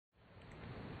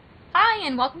Hi,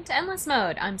 and welcome to Endless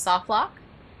Mode. I'm Softlock,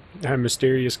 I'm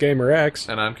Mysterious Gamer X.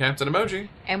 And I'm Captain Emoji.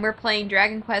 and we're playing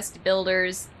Dragon Quest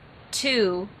Builders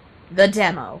 2, the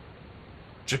demo.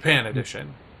 Japan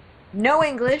edition. No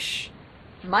English.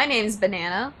 My name's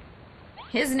Banana.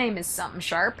 His name is something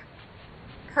sharp.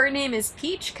 Her name is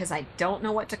Peach, because I don't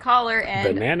know what to call her,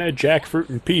 and... Banana, Jackfruit,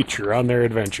 and Peach are on their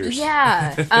adventures.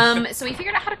 Yeah. So we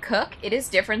figured out how to cook. It is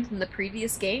different than the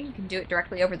previous game. You can do it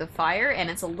directly over the fire, and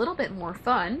it's a little bit more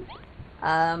fun.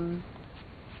 And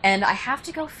I have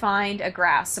to go find a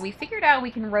grass. So we figured out we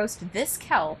can roast this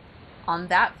kelp on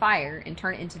that fire and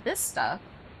turn it into this stuff.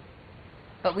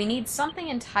 But we need something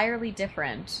entirely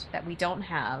different that we don't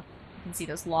have. You can see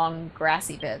those long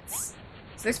grassy bits.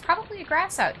 So there's probably a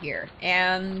grass out here.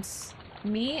 And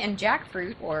me and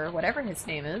Jackfruit, or whatever his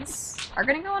name is, are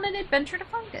going to go on an adventure to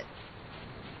find it.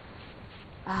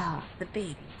 Ah, the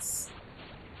babies.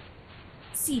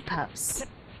 Sea pups.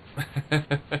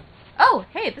 Oh,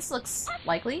 hey, this looks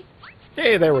likely.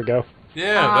 Hey, there we go.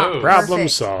 Yeah, those. Problem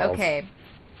Perfect. solved. Okay.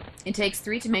 It takes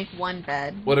 3 to make 1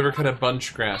 bed. Whatever kind of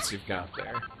bunch grass you've got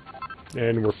there.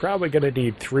 And we're probably going to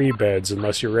need 3 beds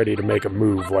unless you're ready to make a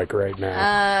move like right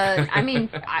now. I mean,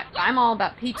 I'm all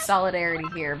about peach solidarity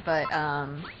here, but,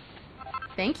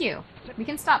 thank you. We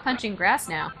can stop punching grass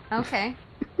now. Okay.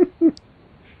 Did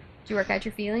you work out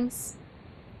your feelings?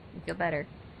 You feel better.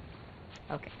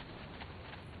 Okay.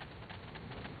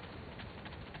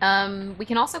 We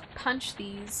can also punch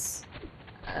these,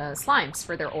 slimes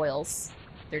for their oils.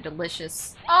 They're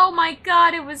delicious. Oh my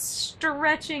god, it was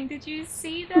stretching. Did you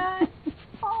see that?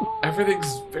 Oh,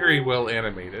 Everything's very well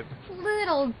animated.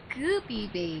 little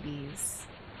goopy babies.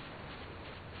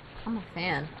 I'm a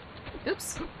fan.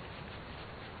 Oops.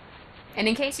 And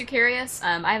in case you're curious,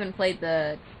 I haven't played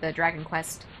the Dragon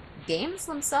Quest games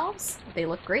themselves. They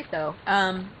look great though.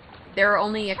 There are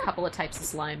only a couple of types of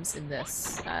slimes in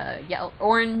this. Yellow,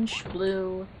 orange,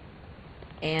 blue,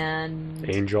 and...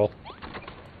 Angel.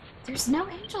 There's no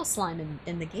angel slime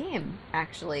in the game,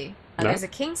 actually. No? There's a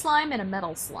king slime and a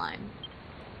metal slime.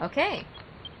 Okay.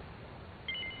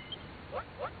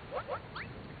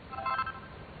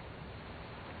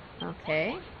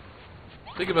 Okay.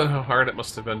 Think about how hard it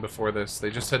must have been before this. They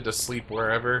just had to sleep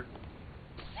wherever,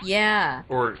 Yeah.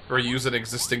 or use an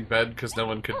existing bed because no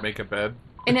one could make a bed.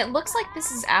 And it looks like this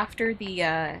is after the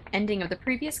ending of the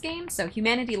previous game, so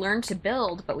humanity learned to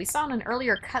build, but we saw in an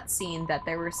earlier cutscene that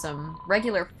there were some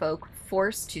regular folk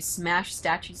forced to smash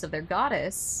statues of their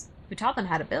goddess, who taught them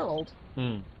how to build.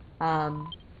 Hmm. And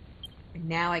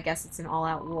now I guess it's an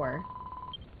all-out war.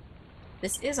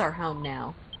 This is our home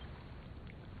now.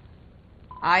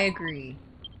 I agree.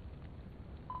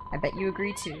 I bet you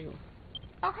agree too.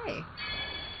 Oh, hey.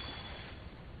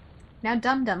 Now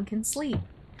Dum Dum can sleep.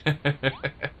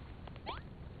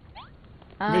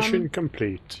 Mission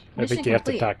complete. I mission think you have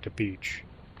to complete. talk to Peach.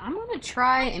 I'm gonna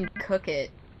try and cook it.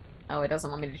 Oh, it doesn't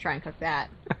want me to try and cook that.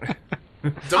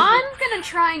 Don't- I'm gonna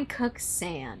try and cook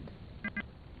sand.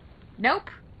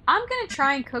 Nope. I'm gonna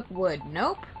try and cook wood.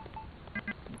 Nope.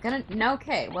 No,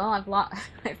 okay, well,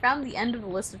 I found the end of the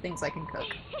list of things I can cook.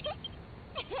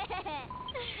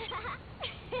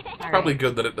 It's probably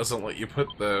good that it doesn't let you put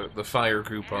the fire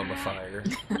goop on the fire.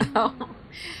 Oh,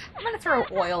 I'm gonna throw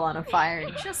oil on a fire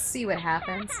and just see what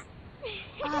happens.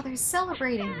 Oh, they're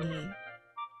celebrating me.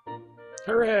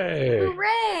 Hooray!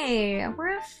 Hooray!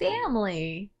 We're a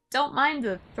family. Don't mind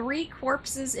the 3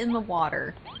 corpses in the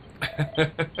water.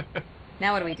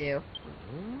 Now what do we do?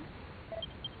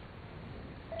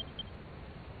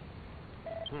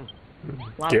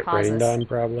 A lot of Get pauses. rained on,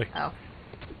 probably. Oh.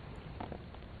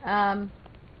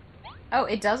 Oh,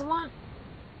 it does want...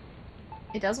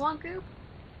 It does want goop?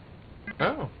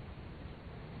 Oh.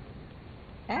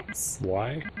 X?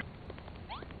 Why?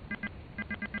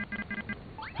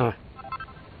 Huh.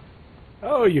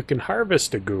 Oh, you can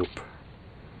harvest a goop.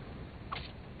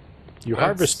 You That's-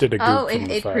 harvested a goop Oh, from it,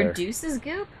 the it fire. produces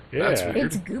goop? That's Yeah. weird.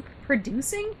 It's goop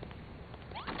producing?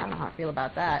 I don't know how I feel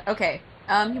about that. Okay,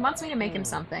 he wants me to make him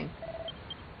something.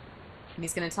 And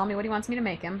he's gonna tell me what he wants me to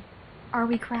make him. Are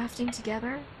we crafting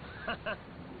together?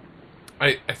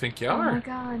 I think you Oh my are.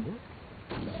 god.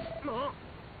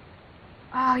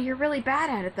 Oh, you're really bad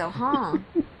at it though, huh?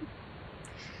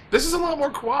 This is a lot more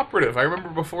cooperative. I remember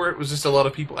before it was just a lot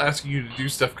of people asking you to do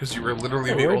stuff because you were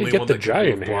literally the Where'd only you get one the that could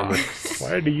giant move hammer? blocks.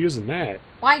 Why are you using that?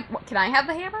 Why? Can I have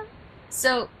the hammer?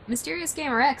 So, Mysterious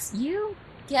Gamer X, you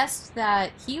guessed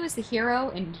that he was the hero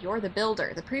and you're the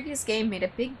builder. The previous game made a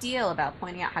big deal about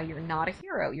pointing out how you're not a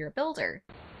hero, you're a builder.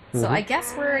 So Mhm. I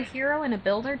guess we're a hero and a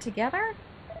builder together?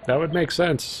 That would make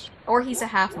sense. Or he's a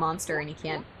half monster and he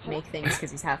can't make things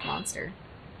because he's half monster.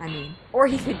 I mean, or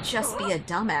he could just be a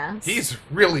dumbass. He's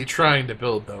really trying to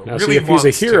build, though. Now, really see, if he's a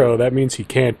wants hero, to. that means he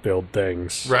can't build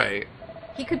things. Right.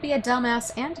 He could be a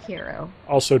dumbass and a hero.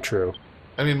 Also true.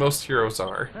 I mean, most heroes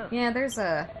are. Yeah, there's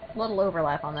a little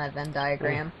overlap on that Venn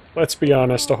diagram. Let's be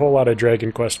honest, a whole lot of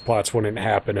Dragon Quest plots wouldn't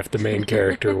happen if the main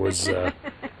character was,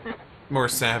 More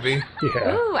savvy.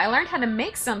 yeah. Ooh, I learned how to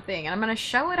make something, and I'm gonna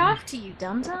show it off to you,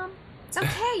 dum-dum. It's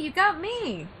okay, you got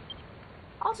me.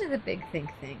 I'll do the big think.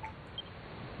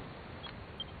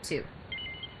 2.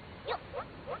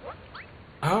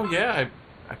 Oh, yeah,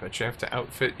 I bet you have to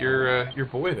outfit your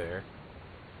boy there.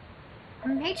 I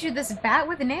made you this bat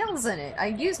with nails in it. I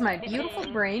used my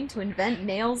beautiful brain to invent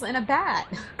nails in a bat.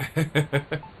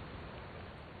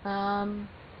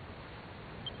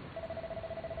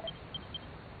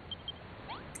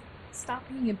 Stop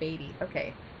being a baby.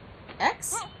 Okay.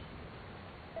 X?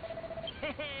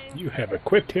 You have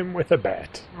equipped him with a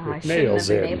bat. Oh, I with shouldn't nails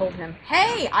have in. enabled him.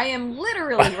 Hey, I am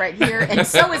literally right here, and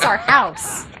so is our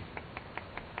house.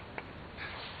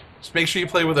 Just make sure you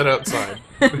play with it outside.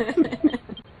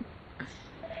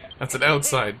 That's an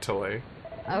outside toy.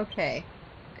 Okay.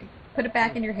 Put it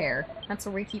back in your hair. That's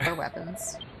where we keep our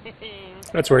weapons.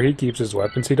 That's where he keeps his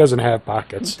weapons. He doesn't have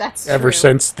pockets. That's Ever true.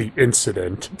 since the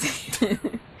incident.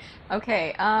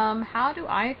 Okay, how do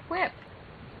I equip?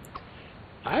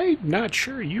 I'm not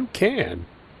sure you can.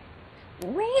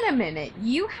 Wait a minute,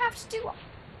 you have to do...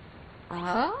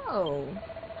 Oh.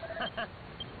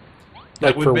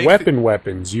 Like, would for make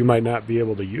weapons, you might not be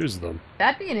able to use them.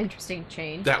 That'd be an interesting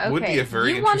change. That would be a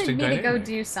very you wanted interesting me to go dynamic.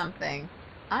 do something.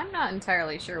 I'm not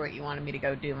entirely sure what you wanted me to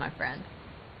go do, my friend.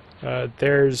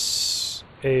 There's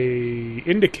a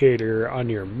indicator on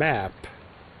your map.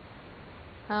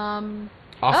 Off in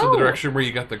Oh. the direction where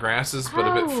you got the grasses, but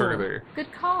a bit Oh, further.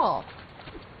 Good call.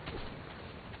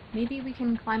 Maybe we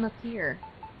can climb up here.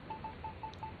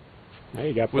 Now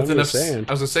you got With plenty enough of sand.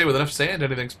 I was gonna say, with enough sand,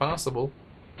 anything's possible.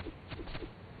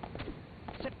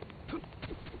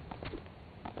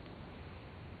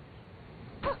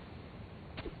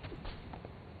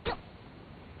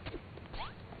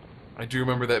 I do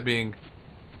remember that being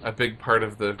a big part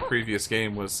of the previous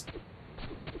game was,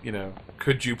 you know,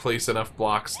 could you place enough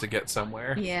blocks to get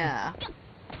somewhere? Yeah.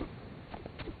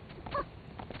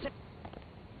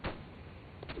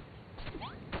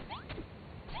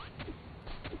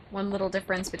 One little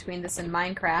difference between this and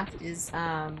Minecraft is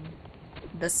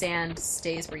the sand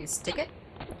stays where you stick it.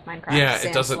 Minecraft Yeah, it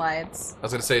sand doesn't- slides. I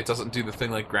was gonna say, it doesn't do the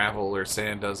thing like gravel or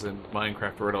sand does in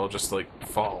Minecraft where it all just, like,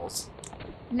 falls.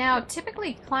 Now,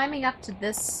 typically climbing up to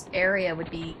this area would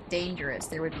be dangerous.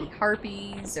 There would be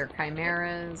harpies or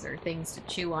chimeras or things to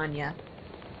chew on you.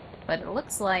 But it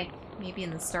looks like maybe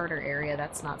in the starter area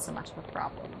that's not so much of a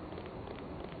problem.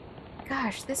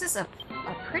 Gosh, this is a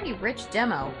pretty rich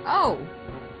demo. Oh!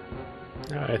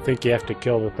 I think you have to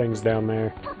kill the things down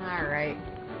there. Alright.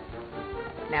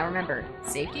 Now remember,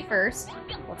 safety first.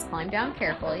 Let's climb down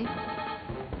carefully.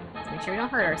 Let's make sure we don't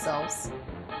hurt ourselves.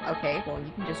 Okay, well,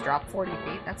 you can just drop 40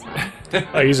 feet. That's fine.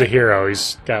 Oh, he's a hero.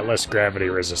 He's got less gravity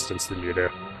resistance than you do.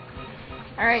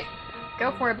 Alright,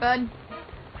 go for it, bud.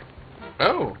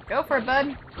 Oh! Go for it,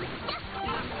 bud.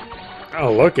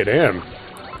 Oh, look at him.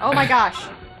 Oh my gosh.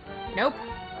 Nope.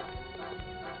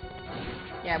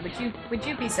 Yeah, would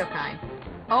you be so kind?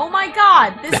 Oh my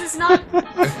god, this is not...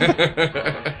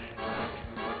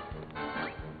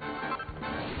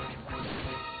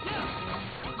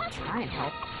 Try and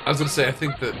help. I was gonna say, I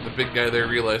think that the big guy there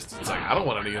realized, it's like, I don't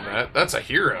want any of that. That's a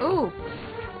hero. Ooh.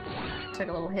 Took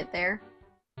a little hit there.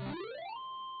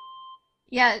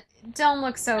 Yeah, don't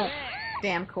look so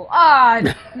damn cool. Ah,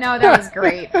 no, that was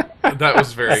great. That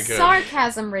was very good.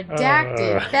 Sarcasm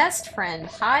redacted. Best friend,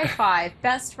 high five,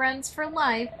 best friends for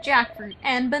life, Jackfruit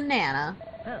and Banana.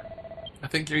 I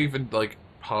think you even, like,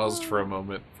 paused for a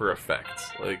moment for effect.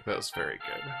 Like, that was very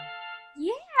good.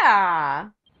 Yeah!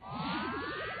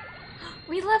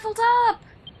 We leveled up!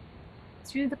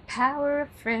 Through the power of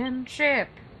friendship.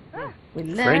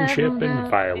 We Friendship leveled and up.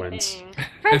 violence.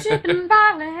 Friendship and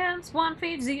violence, one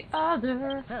feeds the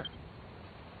other. That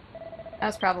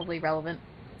was probably relevant.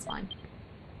 It's fine.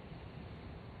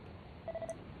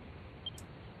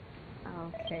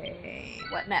 Okay,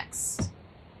 what next?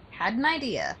 Had an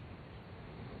idea.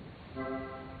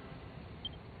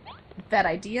 That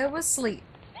idea was sleep.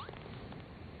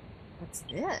 What's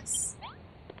this?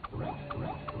 I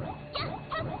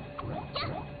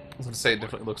was gonna say, it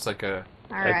definitely looks like a...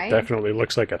 It Alright. definitely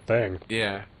looks like a thing.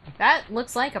 Yeah. That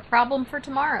looks like a problem for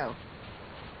tomorrow.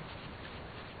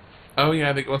 Oh, yeah,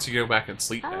 I think once you go back and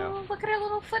sleep now. Oh, look at our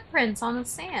little footprints on the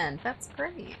sand. That's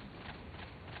great.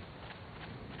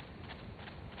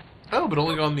 Oh, but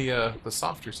only on the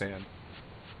softer sand.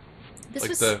 This like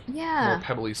was the yeah. more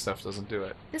pebbly stuff doesn't do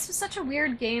it. This was such a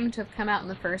weird game to have come out in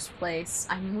the first place.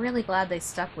 I'm really glad they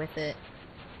stuck with it.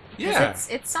 Yeah.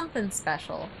 It's something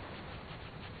special.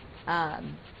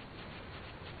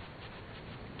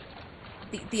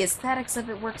 The aesthetics of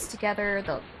it works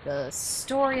together, the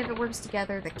story of it works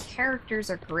together, the characters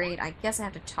are great. I guess I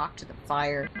have to talk to the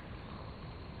fire.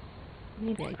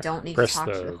 Maybe I don't need to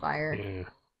talk to the fire. Yeah.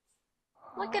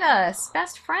 Look at us,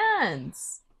 best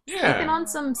friends. Yeah. Sleeping on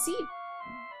some sea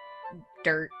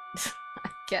dirt, I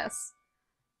guess.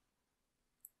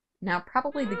 Now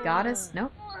probably the goddess.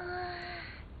 Nope.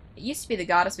 It used to be the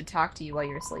goddess would talk to you while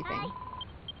you were sleeping.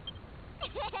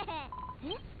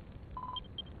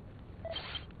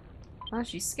 Oh,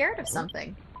 she's scared of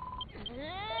something.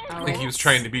 I think he was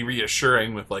trying to be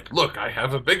reassuring with like, look, I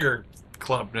have a bigger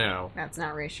club now. That's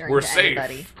not reassuring We're to safe.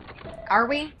 anybody. Are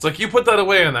we? It's like, you put that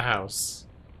away in the house.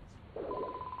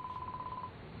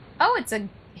 Oh, it's a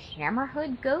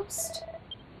hammerhood ghost?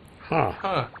 Huh.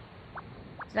 Huh.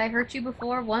 Did I hurt you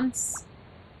before once?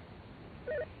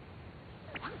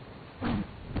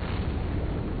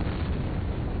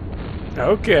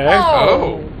 Okay.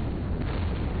 Oh.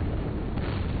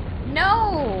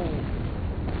 No!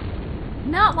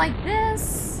 Not like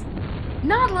this!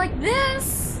 Not like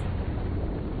this!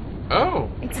 Oh.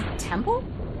 It's a temple?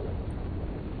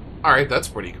 Alright, that's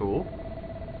pretty cool.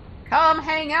 Come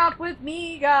hang out with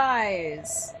me,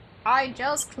 guys! I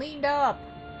just cleaned up.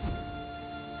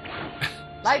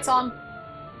 Lights on.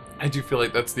 I do feel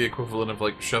like that's the equivalent of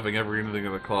like shoving everything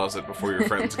in the closet before your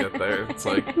friends get there. It's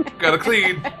like, gotta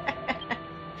clean.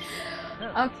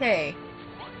 Okay.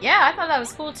 Yeah, I thought that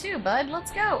was cool too, bud. Let's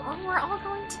go. Oh, we're all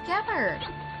going together.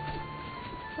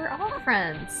 We're all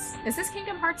friends. Is this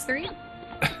Kingdom Hearts 3?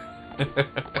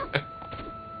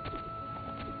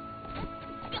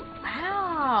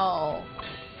 Wow.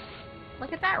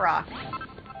 Look at that rock.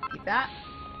 Keep that.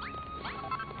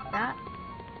 That.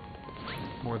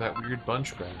 More of that weird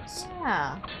bunch grass.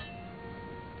 Yeah.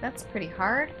 That's pretty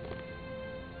hard.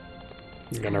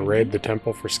 You gonna raid the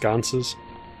temple for sconces?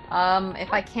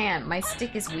 If I can. My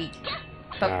stick is weak,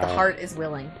 but the heart is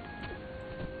willing.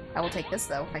 I will take this,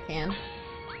 though, if I can.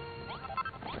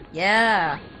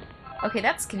 Yeah! Okay,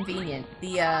 that's convenient.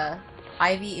 The,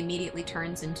 ivy immediately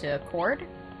turns into a cord,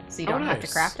 so you don't have to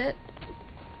nice. craft it.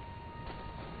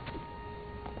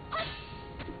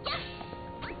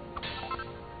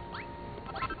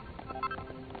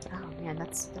 Oh, man,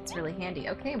 that's really handy.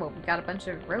 Okay, well, we've got a bunch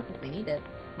of rope if we need it.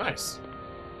 Nice.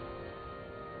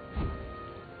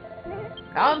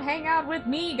 Come hang out with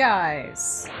me,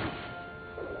 guys!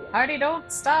 Party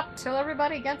don't stop till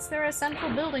everybody gets their essential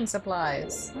building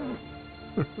supplies.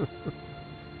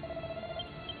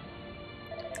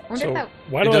 So,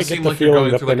 why It do I does get seem the like you're feeling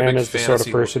going that through, like, a big Banana's the sort of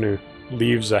fantasy person who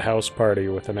leaves a house party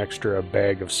with an extra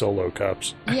bag of Solo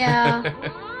cups? Yeah.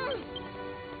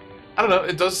 I don't know,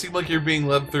 it does seem like you're being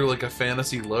led through like a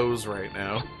fantasy Lowe's right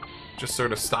now. Just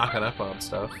sort of stocking up on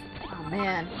stuff. Oh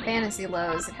man, Fantasy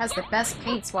Lowe's. It has the best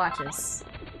paint swatches.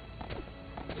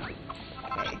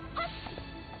 Okay.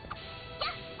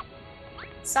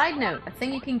 Side note, a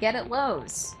thing you can get at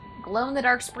Lowe's.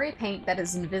 Glow-in-the-dark spray paint that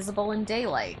is invisible in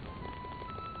daylight.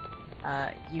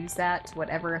 Use that to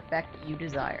whatever effect you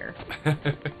desire.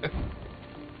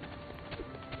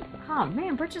 Oh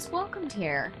man, we're just welcomed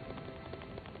here.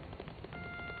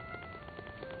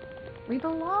 We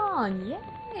belong!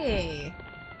 Yay!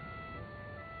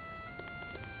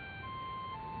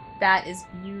 That is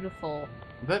beautiful.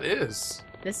 That is.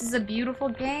 This is a beautiful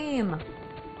game.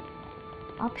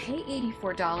 I'll pay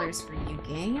 $84 for you,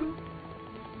 game.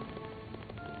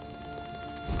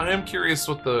 I am curious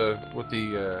what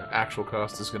the actual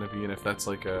cost is going to be, and if that's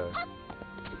like a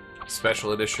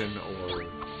special edition or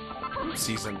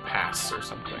season pass or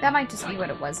something. That might just be what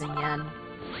it was in yen.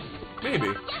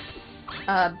 Maybe.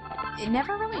 It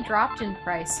never really dropped in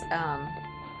price.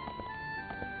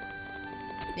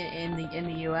 In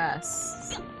the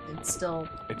U.S. It's still.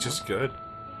 It's just good.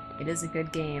 It is a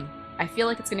good game. I feel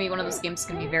like it's gonna be one of those games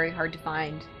that's gonna be very hard to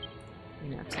find.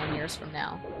 10 years from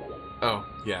now. Oh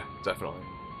yeah, definitely.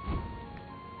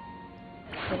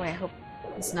 Boy, I hope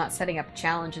it's not setting up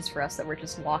challenges for us that we're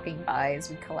just walking by as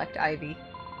we collect ivy.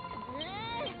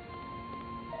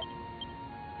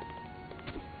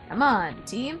 Come on,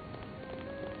 team.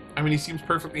 I mean, he seems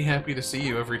perfectly happy to see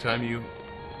you every time you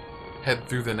head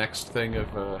through the next thing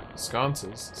of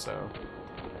sconces, so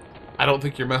I don't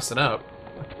think you're messing up.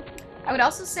 I would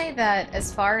also say that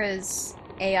as far as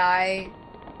AI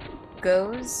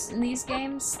goes in these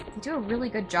games, they do a really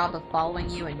good job of following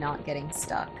you and not getting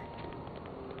stuck.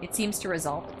 It seems to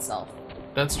resolve itself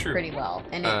That's true. pretty well.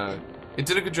 And It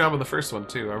did a good job on the first one,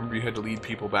 too. I remember you had to lead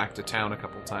people back to town a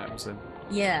couple times, and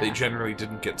Yeah. they generally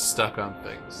didn't get stuck on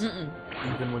things. Mm-mm.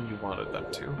 Even when you wanted them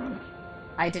to.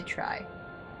 I did try.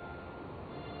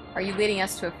 Are you leading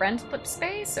us to a friendship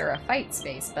space or a fight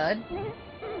space, bud?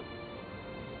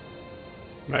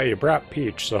 Well, you brought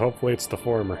Peach, so hopefully it's the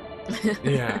former.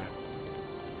 Yeah.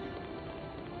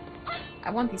 I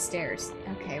want these stairs.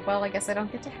 Okay, well, I guess I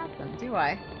don't get to have them, do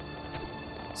I?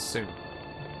 Soon.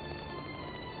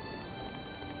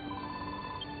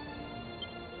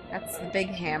 That's the big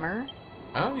hammer.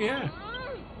 Oh, yeah.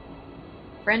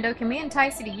 Friendo, can we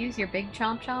entice you to use your big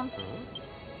chomp chomp?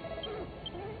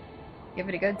 Give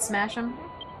it a good smash 'em?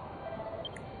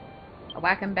 A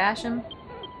whack 'em bash 'em?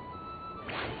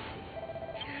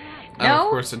 I'm, No? of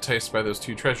course, enticed by those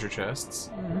 2 treasure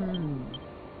chests.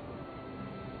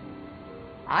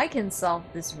 I can solve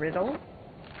this riddle.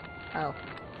 Oh.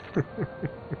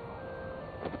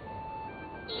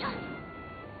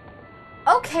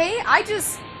 Okay, I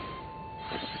just...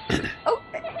 Oh.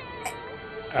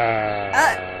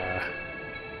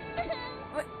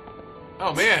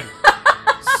 Oh, man.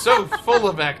 So full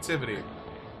of activity.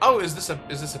 Oh, is this a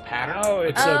pattern? Oh,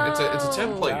 it's it's a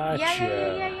template.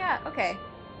 Gotcha. Yeah. Okay.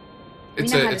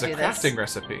 It's know how a to do crafting this.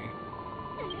 recipe.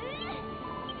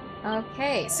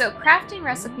 Okay, so crafting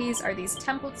recipes are these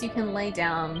templates you can lay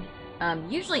down,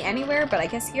 usually anywhere, but I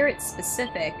guess here it's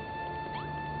specific.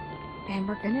 And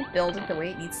we're gonna build it the way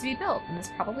it needs to be built, and this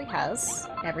probably has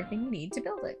everything we need to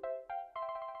build it.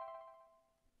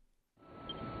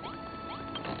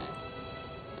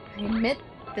 I admit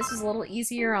this was a little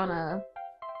easier on a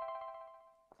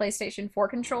PlayStation 4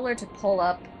 controller to pull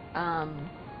up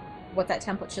what that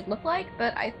template should look like,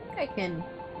 but I think I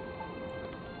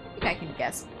can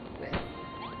guess with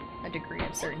a degree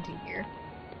of certainty here.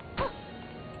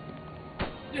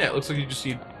 Yeah, it looks like you just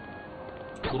need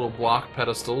little block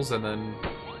pedestals and then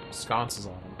sconces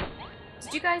on them.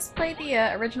 Did you guys play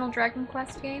the original Dragon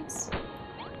Quest games?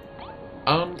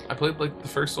 I played like the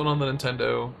first one on the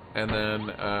Nintendo, and then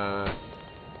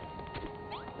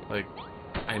like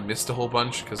I missed a whole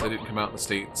bunch because they didn't come out in the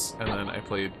States, and then I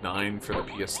played 9 for the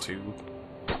PS2,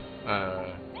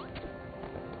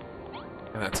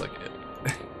 and that's like it.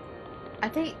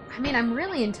 I mean, I'm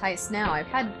really enticed now. I've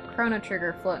had Chrono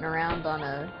Trigger floating around on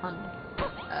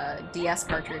a DS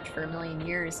cartridge for a million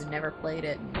years and never played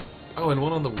it. Oh, and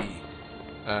one on the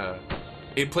Wii.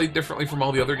 It played differently from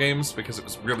all the other games because it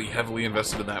was really heavily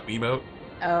invested in that Wiimote.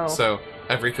 Oh. So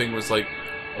everything was like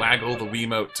waggle the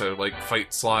Wiimote to like fight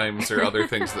slimes or other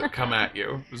things that come at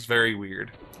you. It was very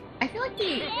weird. I feel like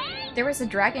there was a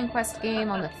Dragon Quest game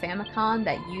on the Famicom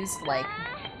that used like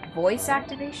voice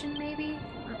activation, maybe?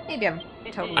 Maybe I'm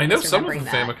totally I know some of the misremembering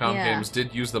that. Famicom Yeah. games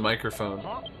did use the microphone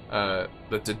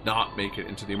that did not make it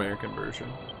into the American version.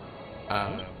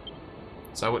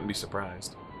 So I wouldn't be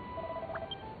surprised.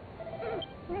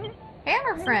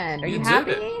 Hammer friend, are you You did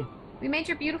happy? it. We made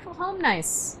your beautiful home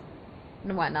nice.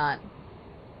 And whatnot.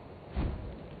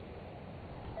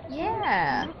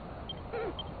 Yeah.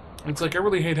 It's like I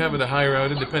really hate having to hire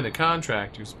out independent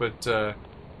contractors, but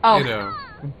Oh. you know.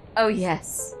 Oh,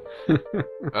 yes.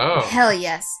 Oh. Hell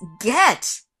yes.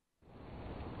 Get!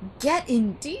 Get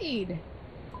indeed.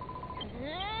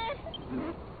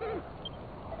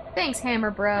 Thanks,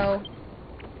 Hammer Bro.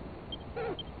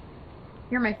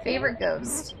 You're my favorite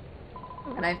ghost.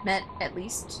 And I've met at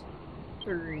least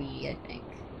 3, I think.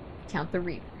 Count the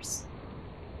Reapers.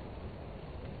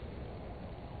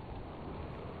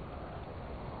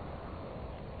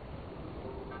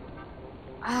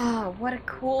 Ah, what a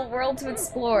cool world to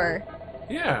explore.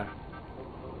 Yeah.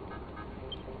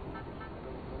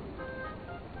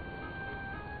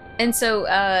 And so,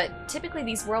 typically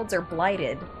these worlds are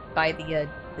blighted by the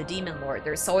Demon Lord.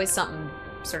 There's always something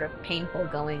sort of painful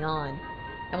going on.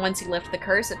 And once you lift the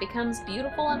curse, it becomes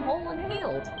beautiful and whole and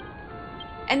healed.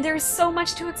 And there's so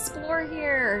much to explore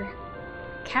here.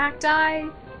 Cacti,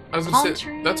 I was palm gonna say,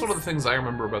 trees. that's one of the things I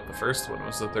remember about the first one,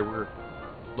 was that there were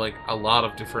like a lot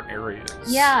of different areas.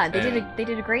 Yeah, they and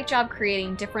did a great job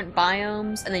creating different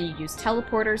biomes, and then you use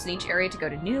teleporters in each area to go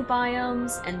to new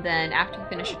biomes, and then after you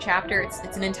finish a chapter, it's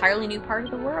an entirely new part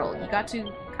of the world. You got to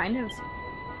kind of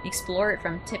explore it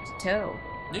from tip to toe.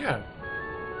 Yeah.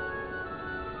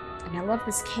 And I love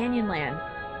this canyon land.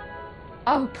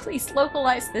 Oh, please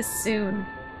localize this soon.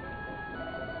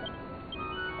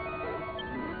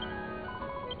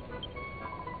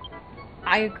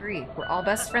 I agree. We're all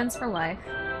best friends for life.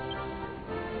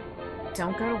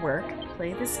 Don't go to work.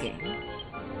 Play this game.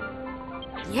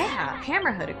 Yeah,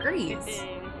 Hammerhood agrees.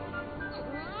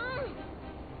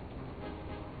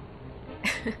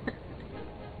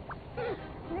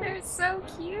 They're so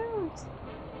cute.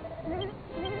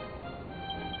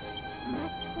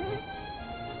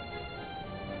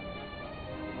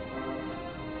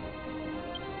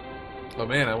 Oh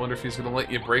man, I wonder if he's gonna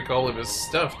let you break all of his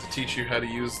stuff to teach you how to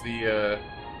use the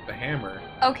hammer.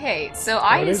 Okay, so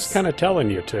Well, it is kind of telling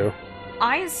you to.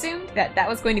 I assumed that that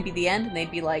was going to be the end and they'd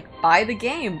be like, buy the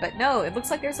game, but no, it looks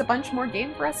like there's a bunch more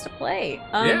game for us to play.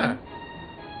 Yeah.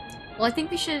 Well, I think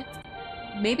we should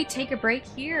maybe take a break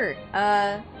here.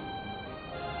 I'm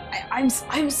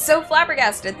so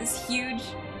flabbergasted at this huge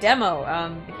demo.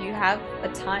 If you have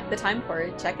the time for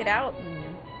it, check it out.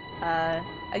 And,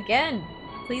 again,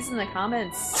 please in the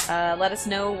comments, let us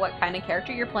know what kind of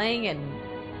character you're playing and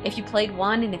if you played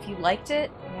one and if you liked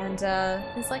it. And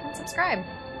please like and subscribe.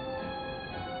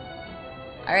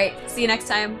 Alright, see you next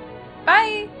time.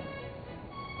 Bye!